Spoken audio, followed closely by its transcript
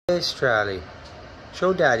Yes, Charlie.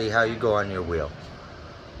 Show Daddy how you go on your wheel.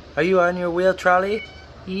 Are you on your wheel, Charlie?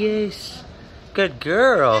 Yes. Good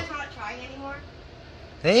girl. You guys not trying anymore?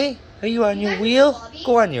 Hey, are you on your wheel?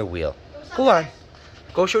 Go on your wheel. Go on.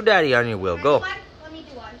 Go show Daddy on your wheel. Go. Let me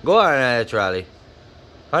do one. Go on, Charlie.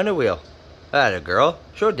 On the wheel. Atta girl.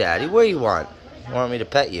 Show Daddy. What do you want? You want me to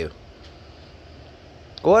pet you?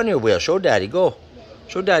 Go on your wheel. Show Daddy. Go.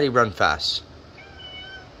 Show Daddy run fast.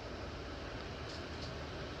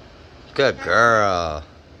 Good girl.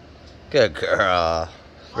 Good girl.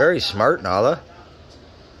 Very smart, Nala.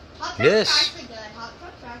 Yes.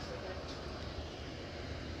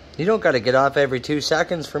 You don't got to get off every 2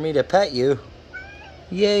 seconds for me to pet you.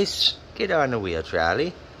 Yes. Get on the wheel,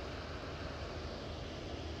 Charlie.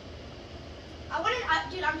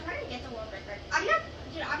 Dude, I'm trying to get the world record.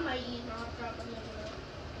 Dude, I might use my hot drop.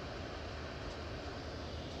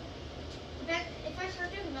 If I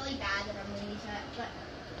start doing really bad, then I'm going to use it. But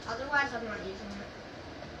otherwise, I'm not using it.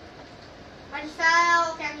 I just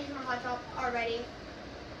fell. Can't use my hot drop already.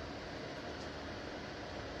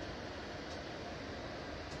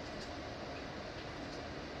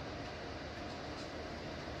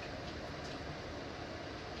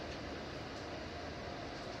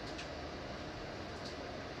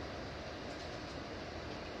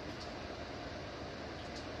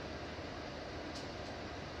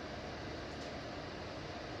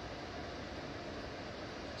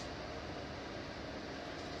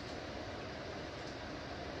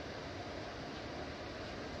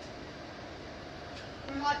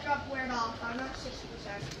 My hot drop wore off. I'm at 60%.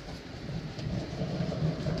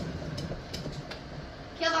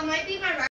 Kill, that might be my